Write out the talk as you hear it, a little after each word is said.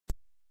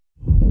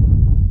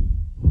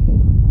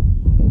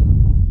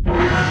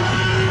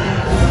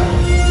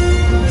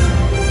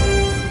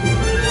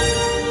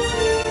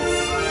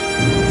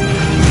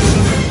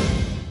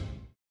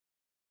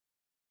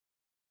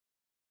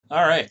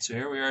Alright, so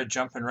here we are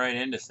jumping right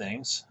into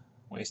things,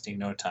 wasting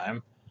no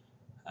time.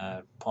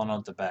 Pulling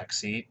out the back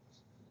seat,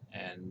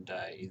 and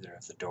either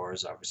of the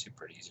doors, obviously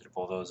pretty easy to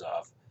pull those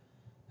off.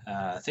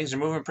 Things are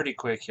moving pretty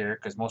quick here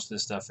because most of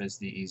this stuff is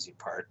the easy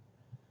part.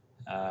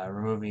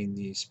 Removing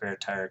the spare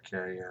tire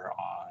carrier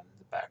on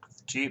the back of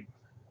the Jeep.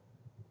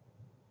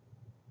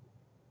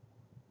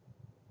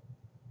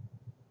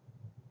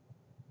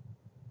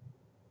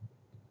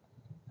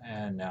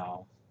 And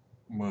now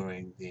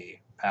moving the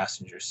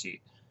passenger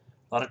seat.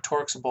 A lot of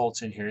Torx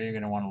bolts in here. You're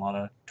going to want a lot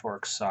of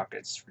Torx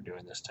sockets for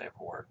doing this type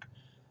of work.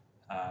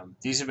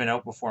 These have been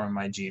out before in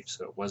my Jeep,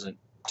 so it wasn't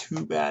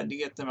too bad to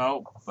get them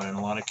out, but in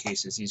a lot of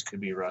cases these could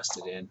be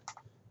rusted in.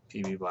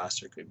 PB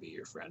Blaster could be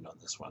your friend on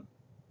this one.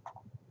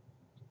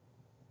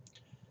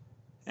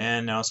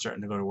 And now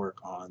starting to go to work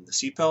on the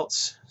seat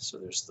belts. So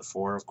there's the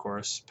four, of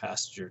course,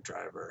 passenger,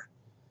 driver,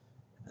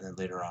 and then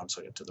later on,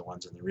 so I get to the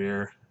ones in the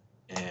rear,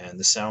 and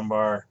the sound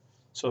bar.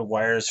 So the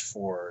wires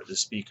for the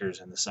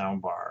speakers and the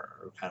sound bar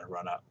are kind of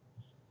run up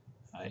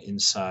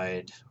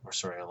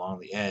along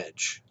the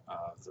edge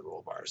of the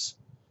roll bars.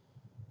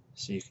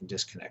 So you can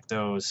disconnect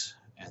those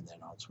and then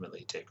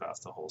ultimately take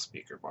off the whole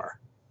speaker bar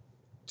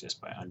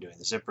just by undoing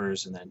the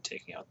zippers and then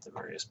taking out the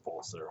various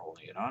bolts that are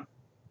holding it on.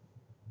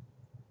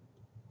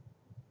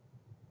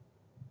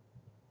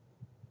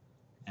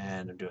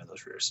 And I'm doing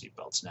those rear seat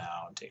belts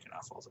now and taking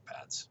off all the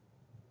pads.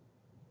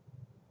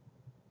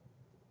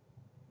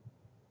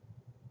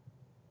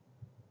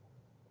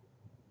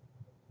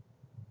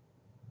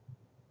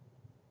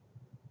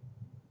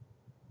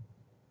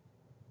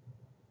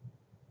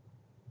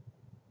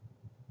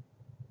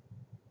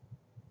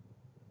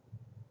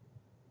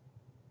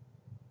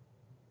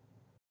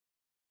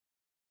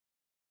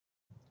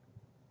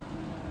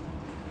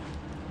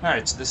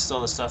 Alright, so this is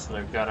all the stuff that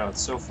I've got out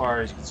so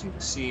far. As you can see,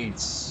 the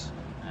seats,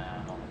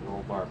 all the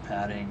roll bar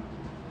padding,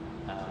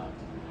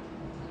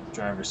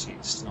 driver's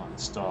seat still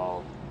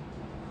installed,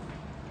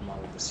 a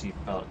lot of the seat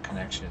belt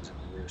connections and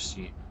the rear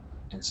seat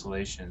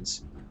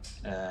insulations.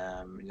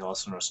 You'll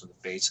also notice on the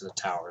base of the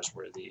towers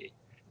where the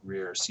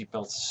rear seat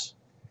belts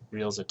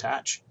reels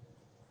attach,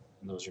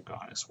 and those are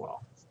gone as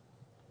well.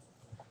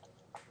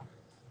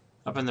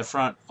 Up in the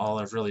front, all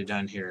I've really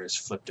done here is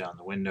flip down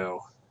the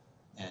window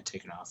and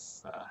taken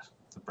off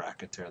the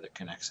bracket there that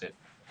connects it.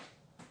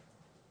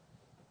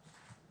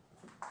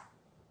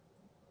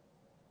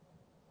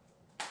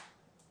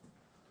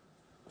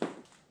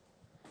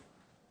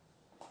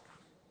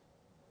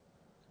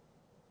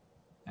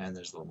 And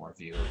there's a little more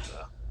view of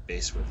the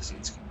base where the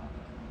seats came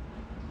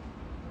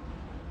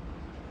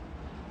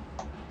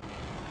out.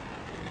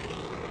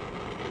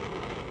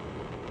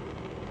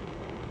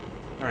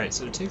 Alright,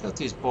 so to take out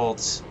these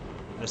bolts,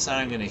 I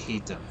decided I'm going to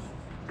heat them.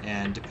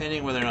 And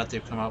depending whether or not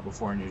they've come out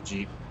before in your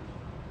Jeep,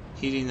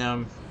 heating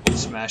them,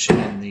 smashing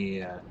in the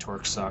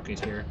Torx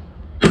socket here.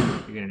 You're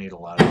going to need a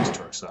lot of these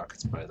Torx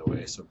sockets, by the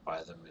way, so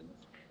buy them in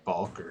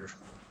bulk or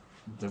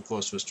they're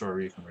close to a store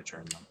where you can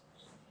return them.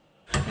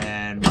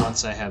 And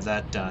once I have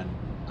that done,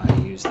 I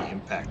use the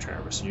impact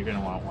driver. So you're going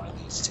to want one of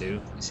these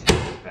too, these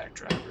impact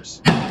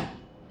drivers.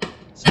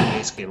 So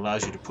basically it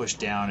allows you to push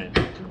down and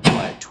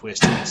apply a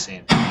twist at the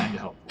same time to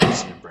help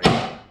loosen and break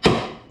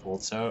the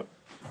bolts out.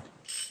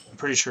 I'm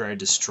pretty sure I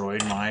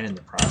destroyed mine in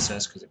the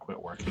process because it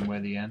quit working by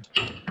the end.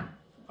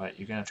 But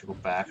you're going to have to go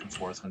back and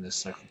forth on this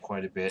cycle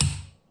quite a bit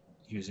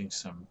using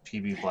some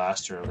PB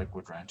Blaster or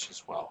liquid wrench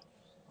as well.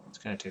 It's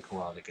going to take a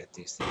while to get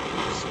these things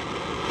used.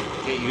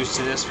 Get used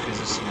to this because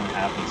this is going to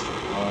happen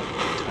throughout the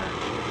entire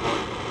vehicle.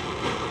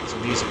 So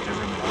these have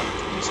never been out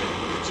between 7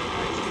 years of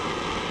my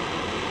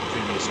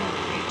previous owner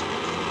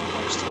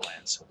are still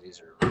in, so these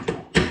are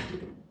original.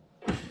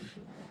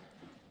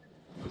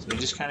 So you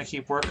just kind of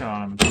keep working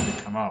on them until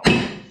they come out.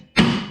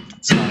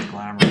 It's not a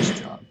glamorous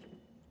job,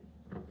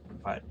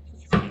 but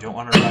you don't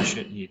want to rush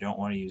it and you don't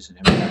want to use an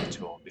impact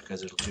tool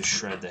because it'll just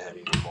shred the head of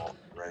your bolt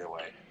right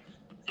away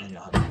and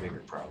you'll have a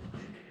bigger problem,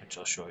 which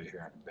I'll show you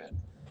here in a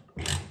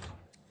bit.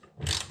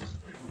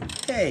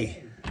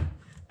 Hey!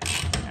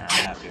 And I'm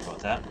happy about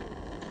that.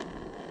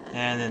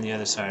 And then the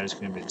other side is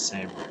going to be the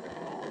same.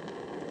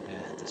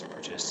 And this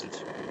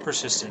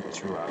persistent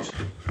throughout.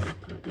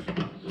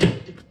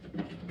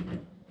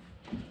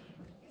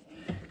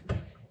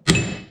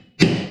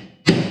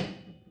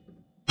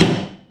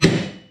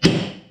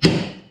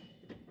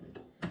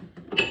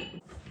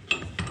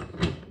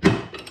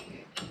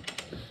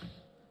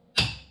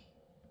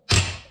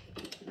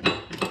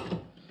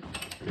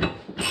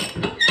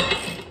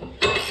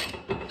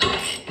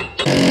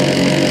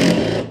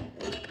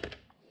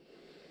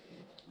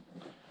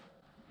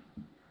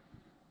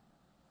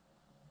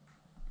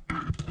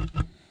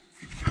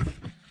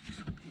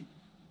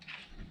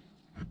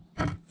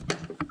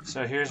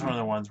 So here's one of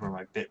the ones where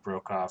my bit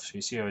broke off. So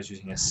you see I was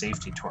using a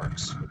safety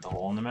Torx with the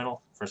hole in the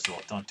middle. First of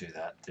all, don't do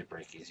that. They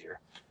break easier.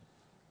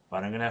 But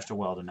I'm going to have to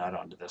weld a nut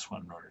onto this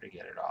one in order to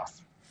get it off.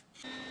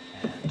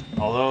 And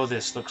although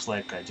this looks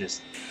like I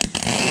just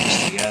put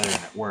this together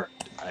and it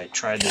worked, I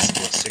tried this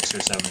about 6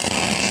 or 7 times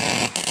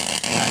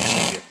to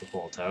actually get the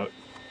bolt out.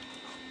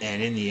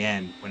 And in the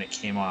end, when it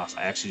came off,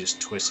 I actually just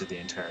twisted the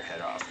entire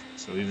head off.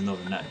 So even though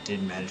the nut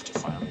did manage to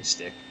finally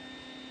stick,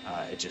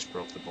 it just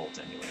broke the bolt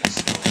anyway.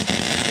 So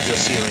as you'll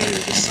see later,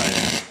 this side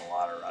has a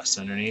lot of rust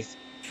underneath.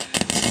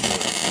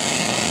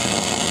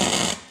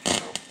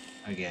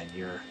 So again,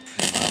 you're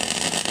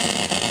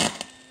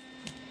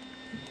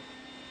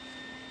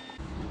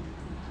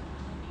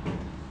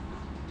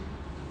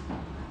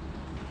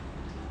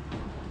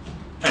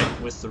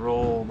right, with the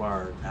roll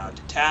bar now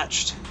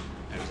detached,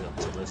 I was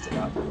able to lift it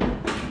up and move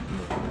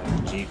it out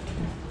of the Jeep.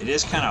 It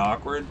is kind of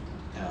awkward,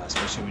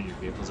 especially when your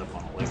vehicle's up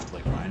on a lift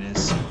like mine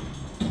is.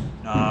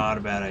 Not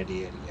a bad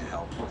idea to get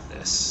help with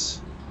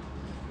this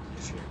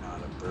if you're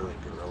not a burly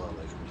gorilla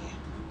like me.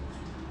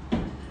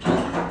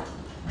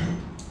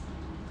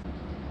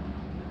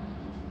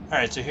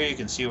 Alright, so here you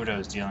can see what I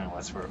was dealing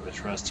with where it was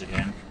rusted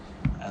in.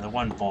 The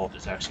one bolt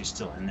is actually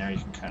still in there. You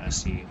can kind of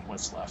see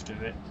what's left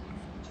of it.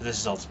 So this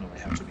is ultimately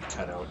have to be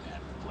cut out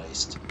and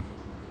replaced.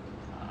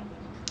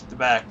 The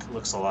back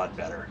looks a lot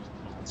better.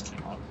 The bolts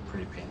came out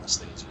pretty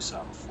painlessly as you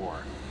saw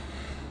before.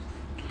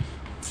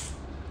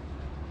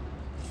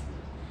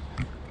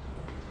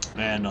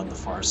 And on the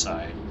far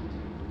side,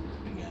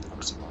 again,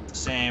 looks about the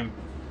same.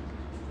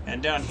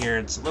 And down here,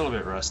 it's a little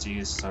bit rusty.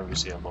 This is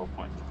obviously a low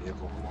point in the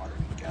vehicle where water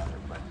can gather,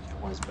 but it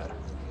was better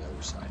than the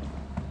other side.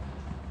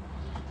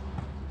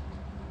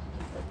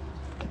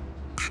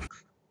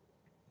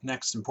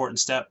 Next important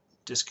step,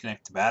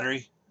 disconnect the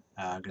battery.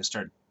 I'm going to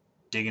start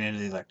digging into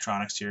the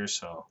electronics here,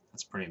 so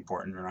that's pretty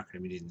important. We're not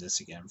going to be needing this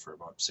again for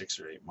about 6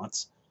 or 8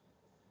 months.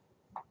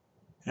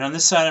 And on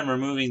this side, I'm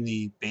removing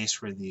the base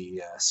where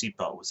the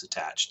seatbelt was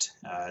attached.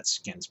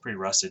 It's pretty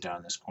rusted down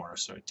in this corner,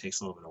 so it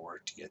takes a little bit of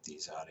work to get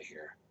these out of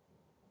here.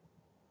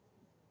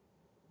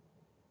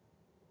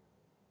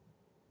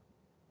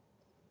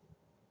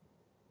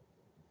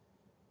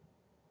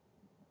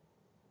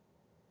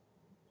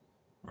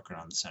 Working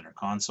on the center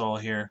console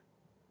here.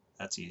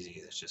 That's easy.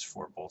 There's just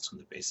 4 bolts on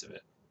the base of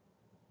it.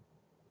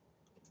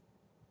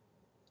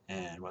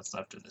 And what's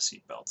left of the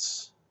seat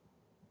belts.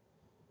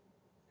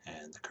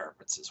 And the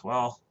carpets as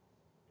well.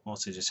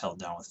 Mostly just held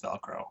down with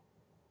Velcro.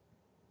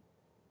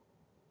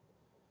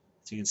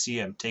 So you can see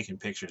I'm taking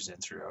pictures in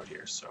throughout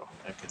here, so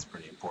that gets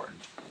pretty important.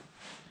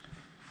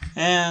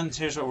 And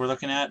here's what we're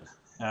looking at.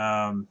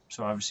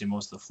 So obviously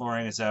most of the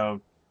flooring is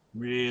out.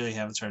 Really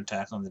haven't started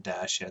tackling the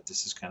dash yet.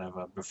 This is kind of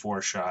a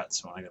before shot,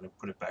 so I'm going to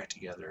put it back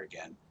together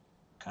again.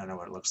 Kind of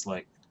what it looks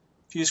like.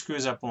 A few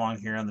screws up along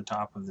here on the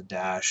top of the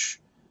dash.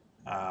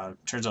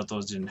 Turns out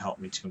those didn't help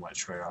me too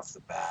much right off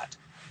the bat.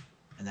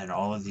 And then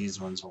all of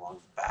these ones along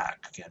the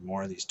back. Again,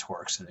 more of these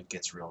Torx, and it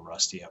gets real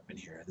rusty up in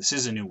here. This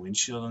is a new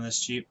windshield on this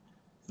Jeep.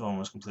 It's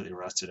almost completely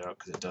rusted out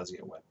because it does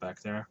get wet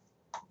back there.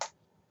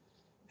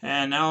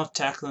 And now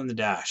tackling the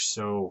dash.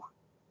 So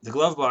the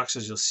glove box,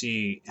 as you'll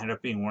see, ended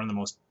up being one of the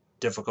most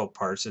difficult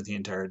parts of the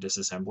entire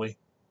disassembly.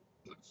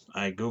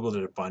 I googled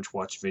it a bunch,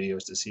 watched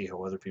videos to see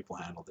how other people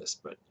handled this,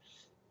 but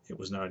it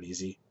was not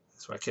easy.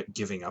 So I kept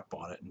giving up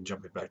on it and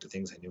jumping back to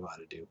things I knew how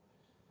to do.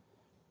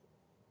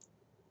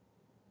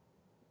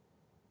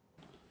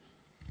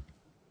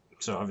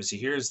 So obviously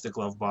here's the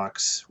glove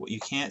box. What you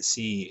can't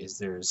see is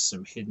there's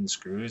some hidden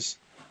screws,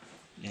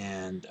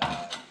 and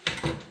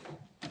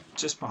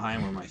just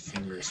behind where my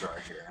fingers are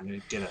here, I'm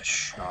going to get a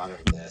shot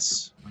of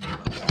this when you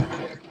look back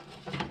here.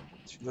 So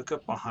if you look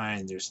up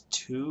behind, there's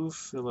 2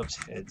 Phillips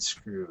head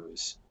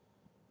screws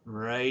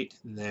right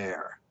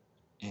there,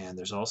 and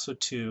there's also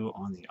 2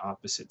 on the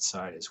opposite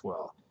side as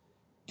well,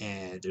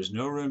 and there's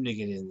no room to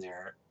get in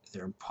there.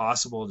 They're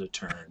impossible to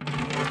turn,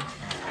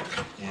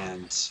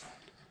 and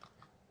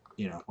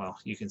you know, well,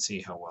 you can see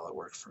how well it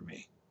worked for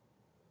me.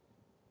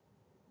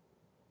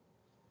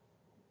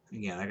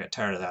 Again, I got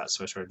tired of that,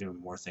 so I started doing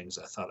more things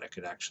I thought I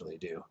could actually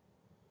do.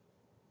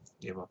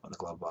 Gave up on the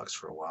glove box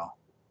for a while.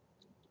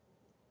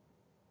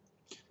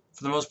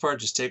 For the most part,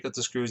 just take out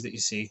the screws that you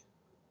see.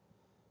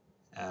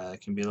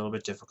 It can be a little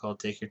bit difficult.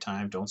 Take your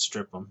time. Don't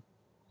strip them,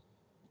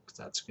 because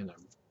that's going to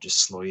just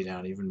slow you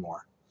down even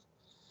more.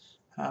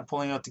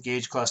 Pulling out the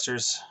gauge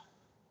clusters.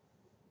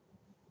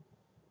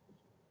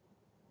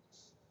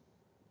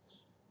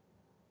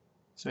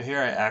 So here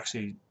I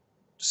actually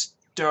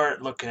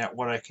start looking at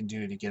what I can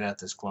do to get at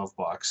this glove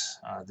box.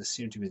 This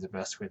seemed to be the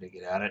best way to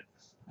get at it.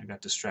 I got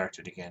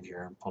distracted again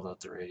here and pulled out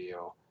the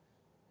radio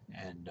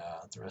and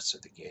the rest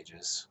of the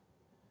gauges.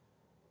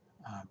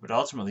 But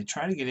ultimately,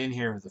 trying to get in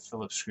here with a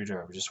Phillips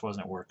screwdriver just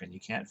wasn't working. You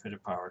can't fit a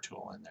power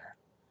tool in there.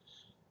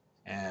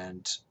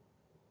 And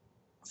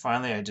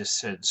finally, I just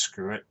said,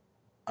 screw it.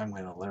 I'm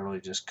going to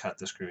literally just cut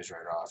the screws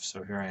right off.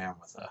 So here I am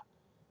with a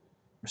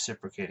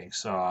reciprocating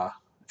saw.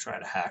 I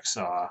tried a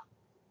hacksaw.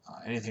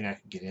 Anything I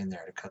could get in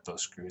there to cut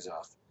those screws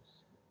off.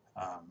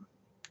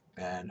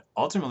 And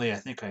ultimately, I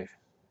think I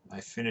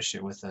finished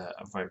it with a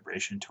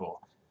vibration tool.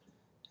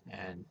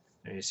 And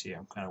there you see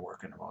I'm kind of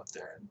working them out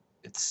there.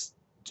 It's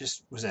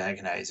just was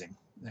agonizing.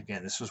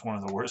 Again, this was one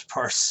of the worst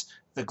parts,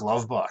 the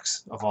glove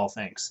box of all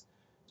things.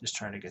 Just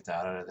trying to get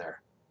that out of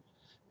there.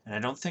 And I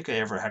don't think I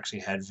ever actually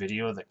had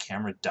video. The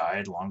camera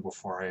died long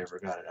before I ever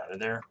got it out of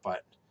there,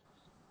 but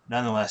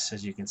Nonetheless,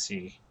 as you can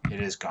see,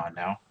 it is gone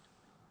now.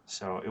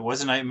 So it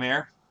was a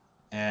nightmare,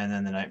 and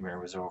then the nightmare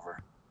was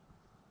over.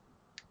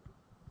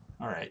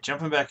 Alright,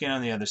 jumping back in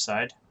on the other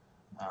side,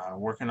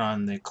 working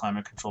on the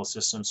climate control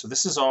system. So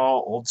this is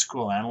all old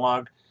school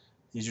analog.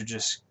 These are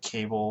just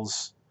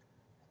cables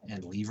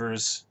and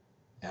levers.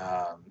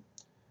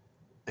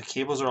 The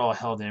cables are all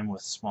held in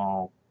with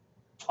small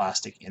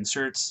plastic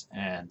inserts,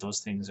 and those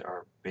things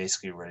are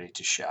basically ready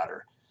to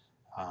shatter.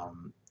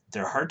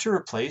 They're hard to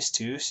replace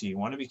too, so you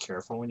want to be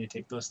careful when you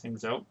take those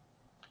things out.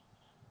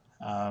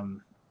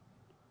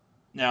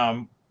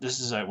 Now, this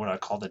is what I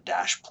call the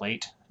dash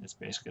plate. It's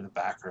basically the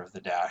backer of the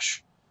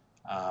dash.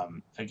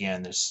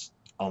 Again, there's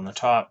on the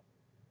top,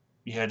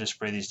 you had to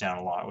spray these down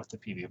a lot with the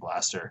PB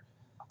Blaster.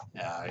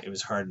 It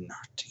was hard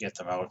to get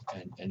them out,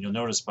 and you'll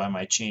notice by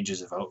my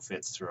changes of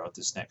outfits throughout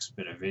this next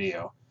bit of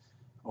video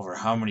over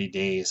how many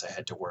days I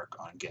had to work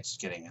on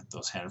getting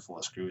those handful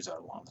of screws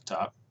out along the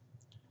top.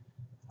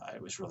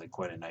 It was really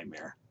quite a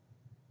nightmare.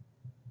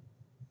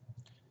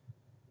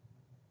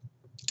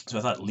 So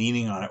I thought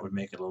leaning on it would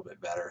make it a little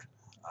bit better,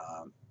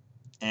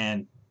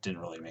 and didn't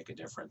really make a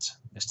difference.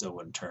 It still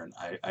wouldn't turn.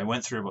 I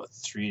went through about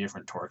 3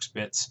 different Torx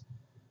bits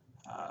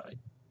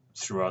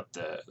throughout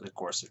the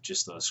course of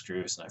just those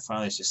screws, and I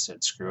finally just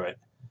said screw it,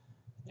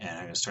 and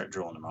I'm going to start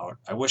drilling them out.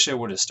 I wish I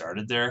would have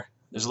started there.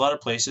 There's a lot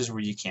of places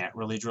where you can't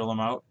really drill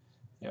them out.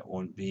 It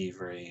won't be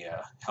very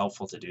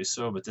helpful to do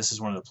so, but this is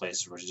one of the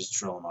places where you just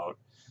drill them out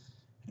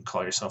and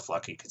call yourself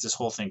lucky, because this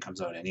whole thing comes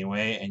out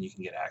anyway, and you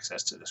can get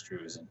access to the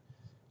screws and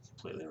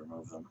completely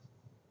remove them.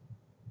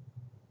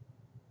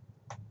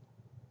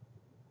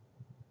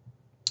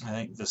 I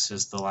think this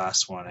is the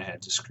last one I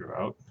had to screw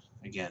out.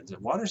 Again, the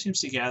water seems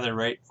to gather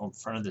right in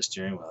front of the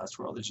steering wheel. That's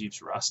where all the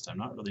Jeeps rust. I'm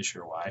not really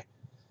sure why.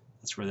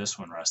 That's where this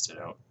one rusted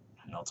out,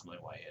 and ultimately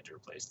why I had to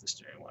replace the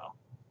steering wheel,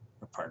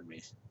 or pardon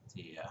me,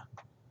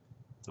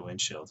 the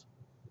windshield.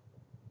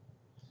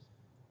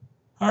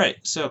 Alright,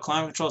 so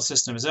climate control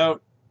system is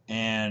out,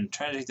 and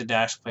trying to take the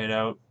dash plate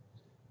out,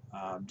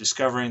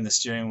 discovering the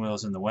steering wheel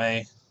is in the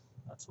way.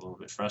 That's a little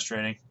bit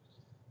frustrating.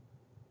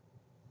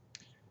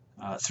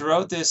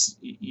 Throughout this,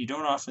 you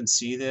don't often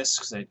see this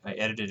because I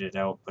edited it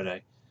out,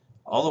 but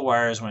all the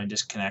wires, when I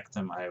disconnect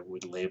them, I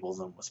would label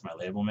them with my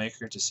label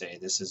maker to say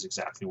this is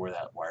exactly where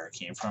that wire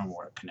came from,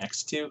 where it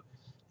connects to.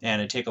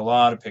 And I take a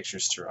lot of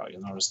pictures throughout.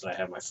 You'll notice that I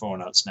have my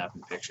phone out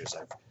snapping pictures.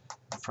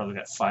 I've probably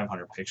got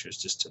 500 pictures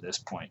just to this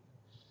point.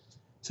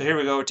 So here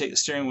we go, take the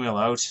steering wheel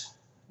out.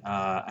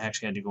 I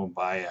actually had to go and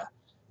buy a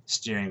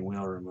steering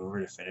wheel remover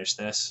to finish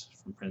this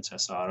from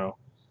Princess Auto.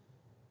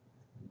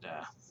 And,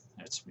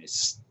 that's me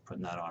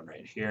putting that on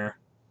right here.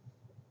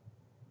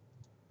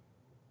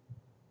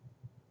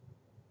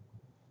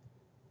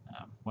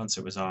 Once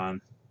it was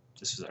on,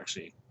 this was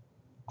actually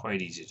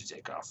quite easy to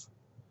take off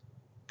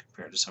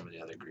compared to some of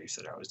the other grief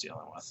that I was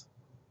dealing with.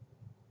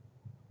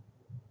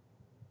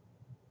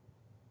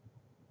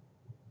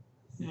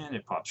 And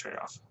it pops right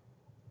off.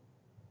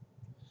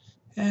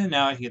 And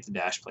now I can get the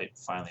dash plate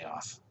finally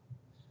off.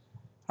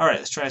 Alright,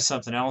 let's try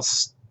something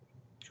else.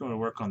 Going to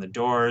work on the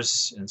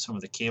doors and some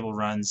of the cable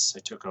runs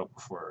I took out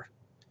before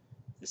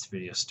this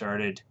video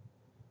started.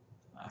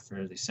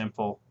 Fairly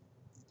simple.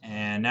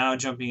 And now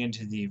jumping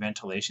into the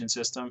ventilation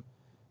system.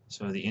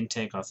 So the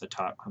intake off the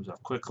top comes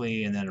off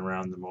quickly, and then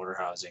around the motor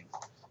housing,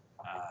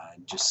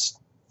 just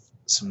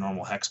some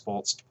normal hex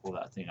bolts to pull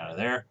that thing out of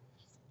there.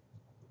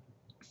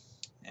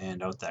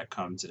 And out that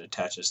comes, it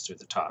attaches through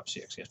the top, so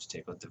you actually have to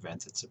take out the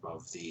vent that's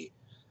above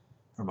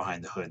or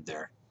behind the hood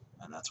there,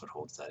 and that's what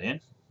holds that in.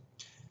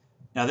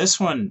 Now this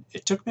one,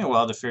 it took me a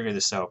while to figure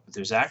this out, but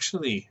there's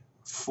actually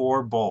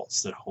 4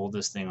 bolts that hold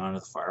this thing onto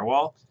the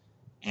firewall,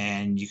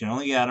 and you can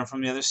only get them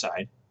from the other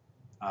side.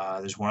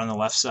 There's one on the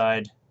left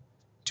side,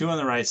 2 on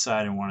the right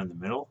side, and 1 in the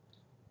middle.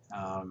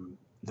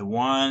 The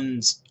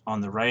ones on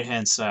the right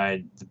hand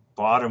side, the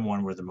bottom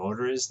one where the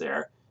motor is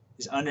there,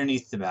 is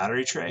underneath the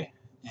battery tray,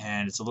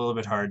 and it's a little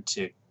bit hard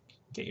to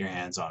get your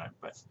hands on it,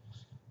 but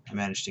I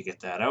managed to get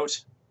that out.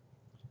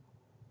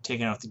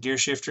 Taking out the gear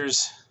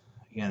shifters.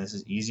 Again, this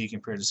is easy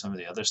compared to some of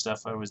the other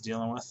stuff I was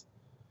dealing with.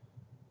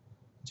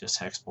 Just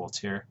hex bolts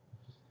here.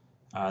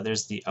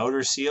 There's the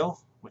outer seal,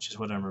 which is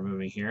what I'm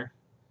removing here.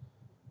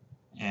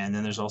 And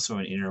then there's also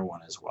an inner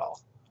one as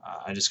well.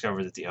 I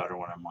discovered that the outer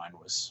one on mine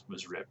was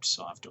ripped,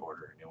 so I'll have to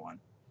order a new one.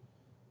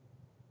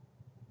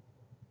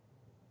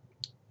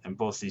 And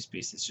both these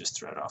pieces just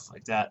thread off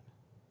like that,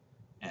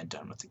 and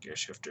done with the gear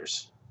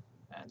shifters.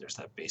 And there's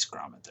that base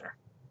grommet there.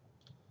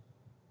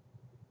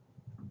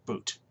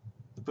 Boot.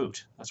 The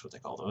boot, that's what they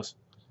call those.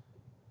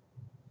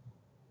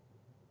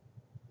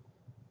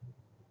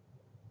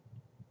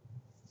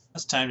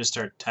 It's time to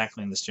start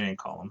tackling the steering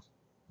column.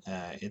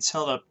 It's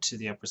held up to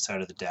the upper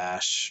side of the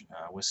dash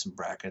with some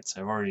brackets.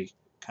 I've already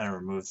kind of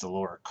removed the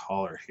lower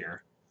collar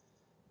here,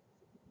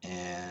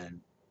 and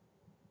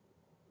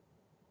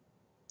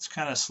it's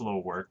kind of slow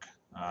work.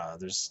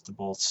 There's the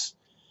bolts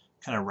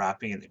kind of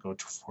wrapping it that go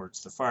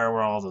towards the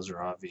firewall. Those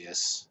are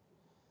obvious.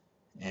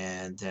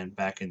 And then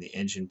back in the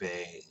engine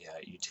bay,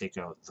 you take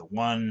out the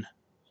one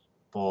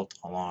bolt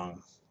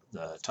along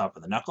the top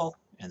of the knuckle,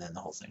 and then the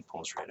whole thing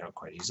pulls right out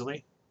quite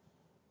easily.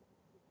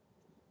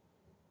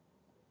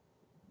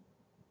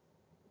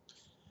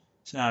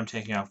 So now I'm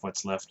taking off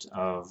what's left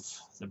of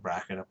the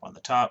bracket up on the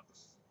top.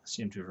 I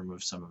seem to have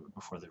removed some of it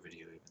before the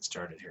video even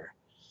started here.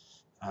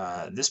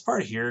 This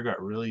part here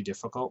got really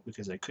difficult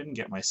because I couldn't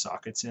get my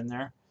sockets in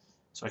there.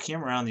 So I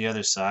came around the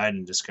other side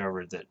and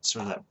discovered that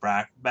sort of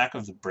that back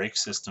of the brake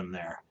system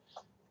there,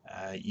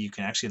 you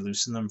can actually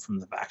loosen them from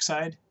the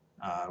backside,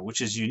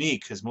 which is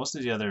unique because most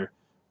of the other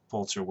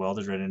bolts are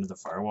welded right into the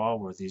firewall,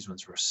 where these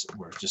ones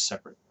were just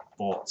separate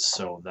bolts.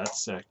 So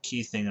that's a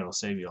key thing that will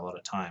save you a lot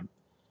of time.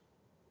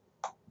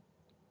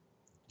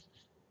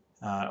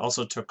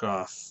 Also took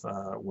off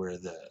where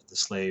the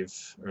slave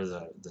or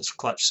this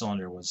clutch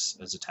cylinder was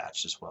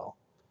attached as well.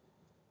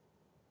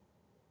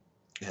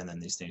 And then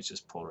these things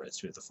just pull right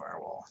through the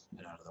firewall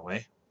and out of the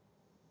way.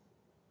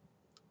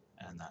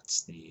 And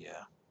that's the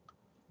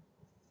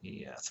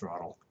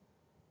throttle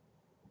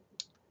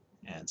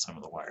and some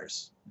of the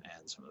wires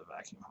and some of the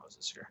vacuum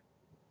hoses here.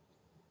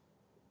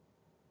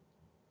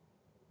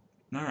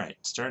 Alright,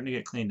 starting to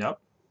get cleaned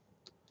up.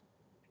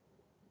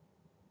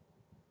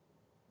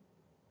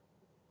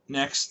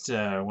 Next,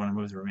 I want to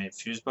move the remaining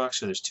fuse box.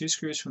 So there's 2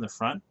 screws from the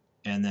front,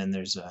 and then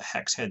there's a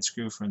hex head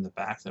screw from the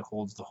back that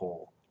holds the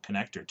whole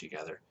connector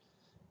together.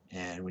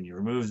 And when you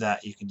remove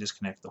that, you can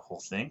disconnect the whole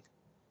thing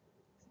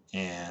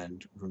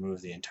and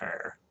remove the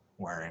entire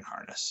wiring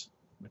harness,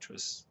 which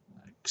was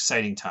an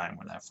exciting time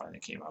when that finally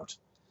came out.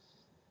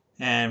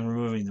 And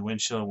removing the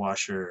windshield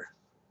washer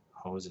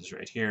hoses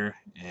right here,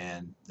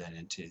 and then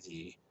into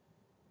the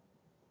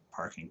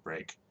parking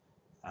brake.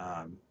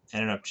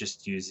 Ended up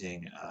just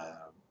using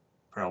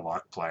pair of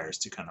lock pliers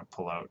to kind of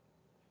pull out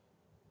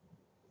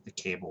the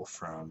cable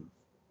from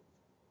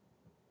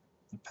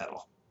the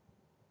pedal.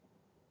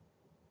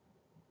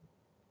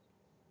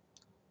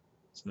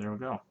 So there we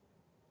go.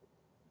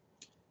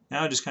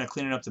 Now just kind of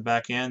cleaning up the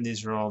back end.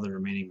 These are all the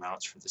remaining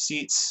mounts for the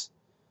seats,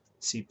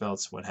 seat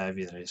belts, what have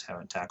you, that I just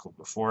haven't tackled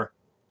before.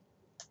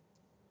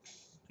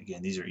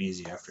 Again, these are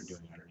easy after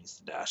doing underneath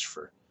the dash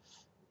for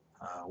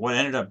what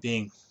ended up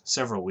being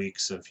several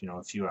weeks of,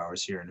 a few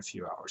hours here and a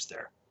few hours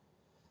there.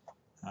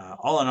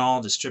 All in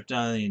all, to strip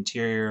down the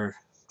interior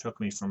took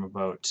me from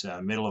about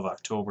middle of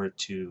October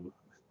to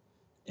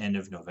end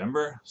of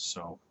November,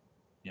 so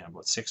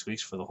about 6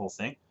 weeks for the whole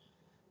thing.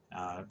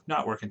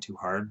 Not working too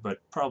hard, but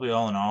probably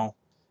all in all,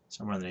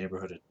 somewhere in the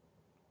neighborhood of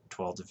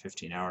 12 to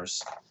 15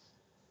 hours.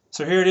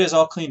 So here it is,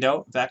 all cleaned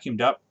out,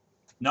 vacuumed up.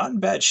 Not in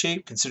bad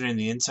shape considering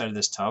the inside of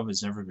this tub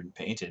has never been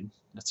painted.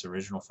 That's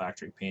original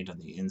factory paint on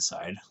the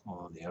inside,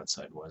 although the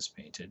outside was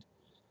painted.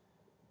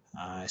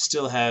 I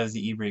still have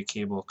the e-brake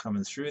cable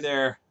coming through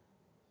there,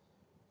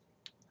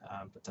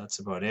 but that's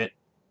about it.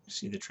 You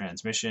see the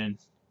transmission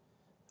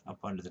up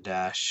under the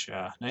dash,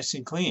 nice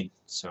and clean.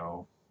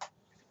 So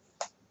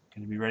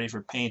going to be ready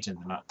for paint in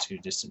the not too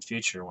distant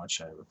future once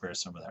I repair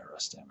some of that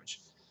rust damage.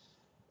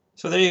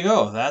 So there you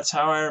go. That's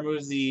how I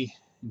removed the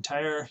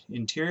entire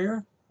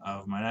interior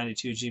of my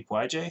 92 Jeep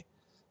YJ.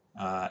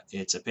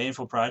 It's a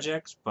painful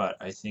project, but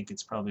I think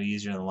it's probably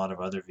easier than a lot of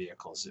other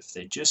vehicles. If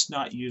they just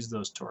not used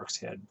those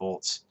Torx head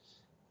bolts,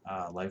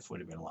 life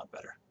would have been a lot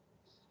better.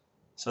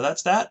 So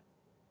that's that.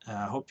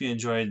 I hope you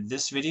enjoyed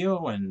this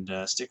video, and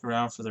stick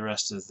around for the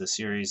rest of the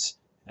series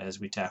as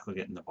we tackle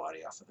getting the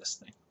body off of this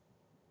thing.